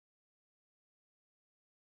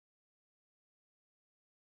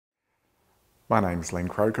My name's Len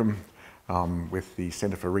Crocombe. I'm with the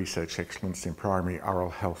Centre for Research Excellence in Primary Oral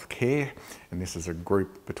Health Care, and this is a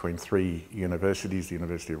group between three universities, the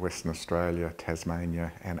University of Western Australia,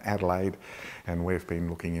 Tasmania and Adelaide, and we've been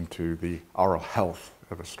looking into the oral health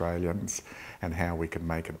of Australians and how we can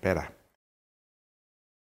make it better.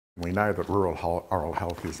 We know that rural oral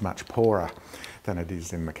health is much poorer than it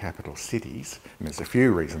is in the capital cities, and there's a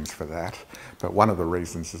few reasons for that, but one of the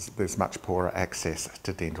reasons is there's much poorer access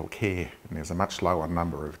to dental care, and there's a much lower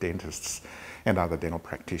number of dentists and other dental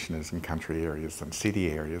practitioners in country areas than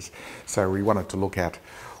city areas. So we wanted to look at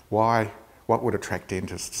what would attract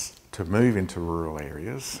dentists to move into rural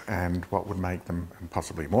areas, and what would make them, and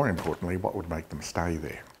possibly more importantly, what would make them stay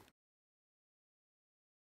there.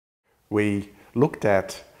 We looked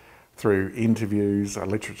at, through interviews, a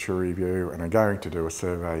literature review, and are going to do a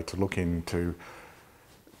survey to look into,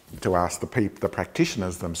 to ask the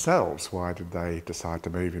practitioners themselves, why did they decide to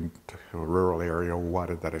move into a rural area, or why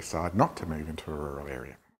did they decide not to move into a rural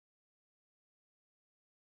area?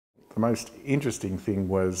 The most interesting thing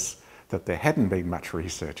was that there hadn't been much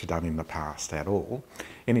research done in the past at all.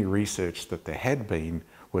 Any research that there had been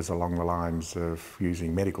was along the lines of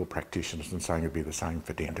using medical practitioners and saying it'd be the same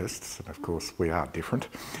for dentists, and of course we are different.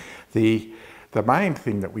 The main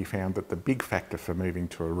thing that we found, that the big factor for moving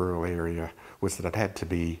to a rural area was that it had to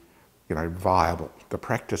be, viable. The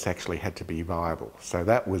practice actually had to be viable. So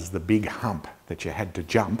that was the big hump that you had to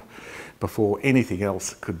jump before anything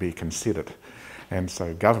else could be considered. And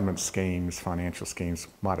so government schemes, financial schemes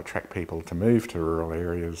might attract people to move to rural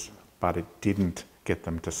areas, but it didn't get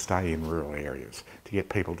them to stay in rural areas. To get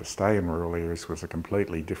people to stay in rural areas was a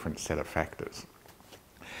completely different set of factors.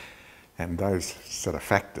 And those set of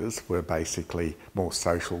factors were basically more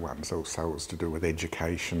social ones. Also, it was to do with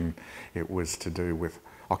education, it was to do with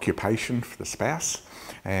occupation for the spouse,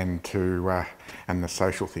 and the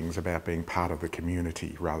social things about being part of the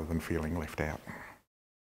community rather than feeling left out.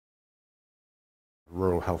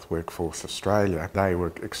 Rural Health Workforce Australia, they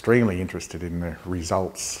were extremely interested in the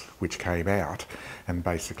results which came out, and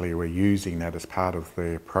basically were using that as part of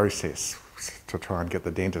their process to try and get the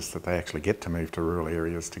dentists that they actually get to move to rural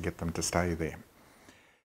areas to get them to stay there.